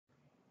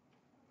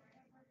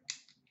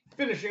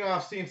Finishing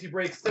off CNC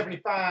break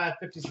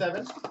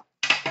 75-57,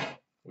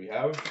 we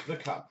have the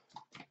Cup.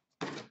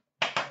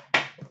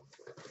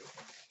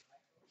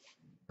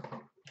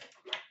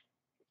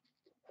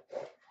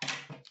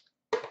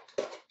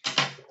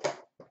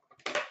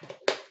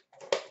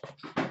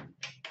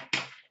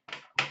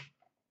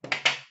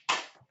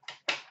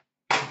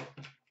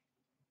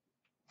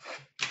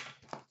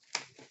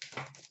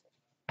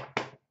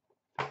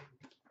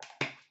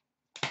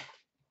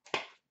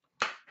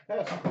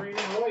 That's green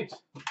and white.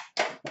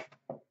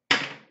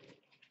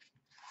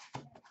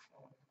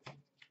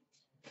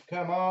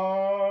 Come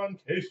on,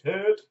 case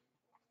hit.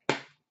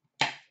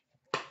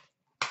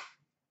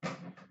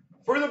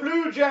 For the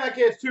Blue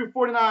Jackets,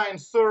 249,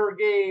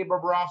 Sergei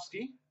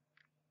Bobrovsky.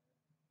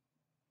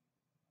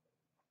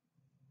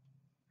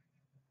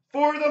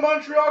 For the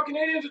Montreal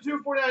Canadiens, a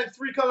 249,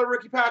 three-color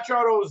rookie patch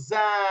auto,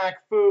 Zach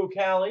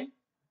Fucale.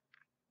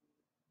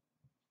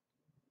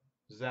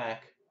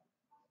 Zach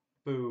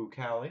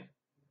Fucale.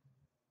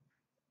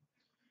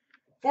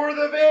 For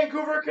the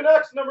Vancouver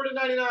Canucks, number to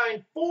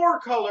 99,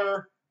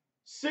 four-color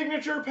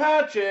signature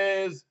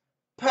patches,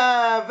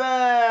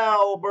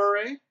 Pavel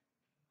Bure.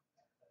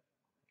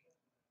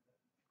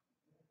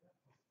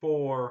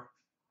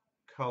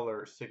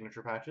 Four-color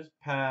signature patches,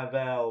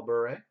 Pavel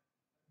Bure.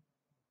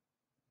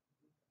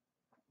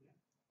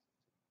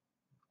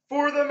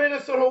 For the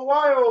Minnesota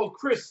Wild,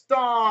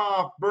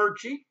 Christoph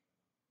Berchi.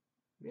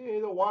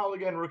 Yeah, the Wild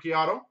again, rookie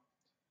auto.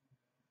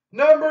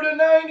 Number to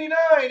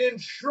 99,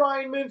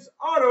 enshrinements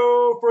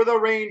auto for the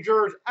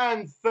Rangers,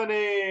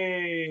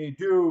 Anthony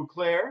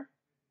Duclair.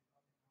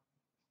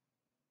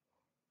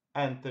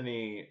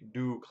 Anthony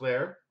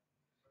Duclair.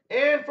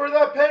 And for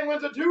the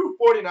Penguins, a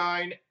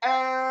 249,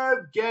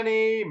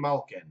 Evgeny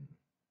Malkin.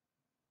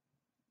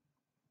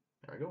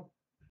 There we go.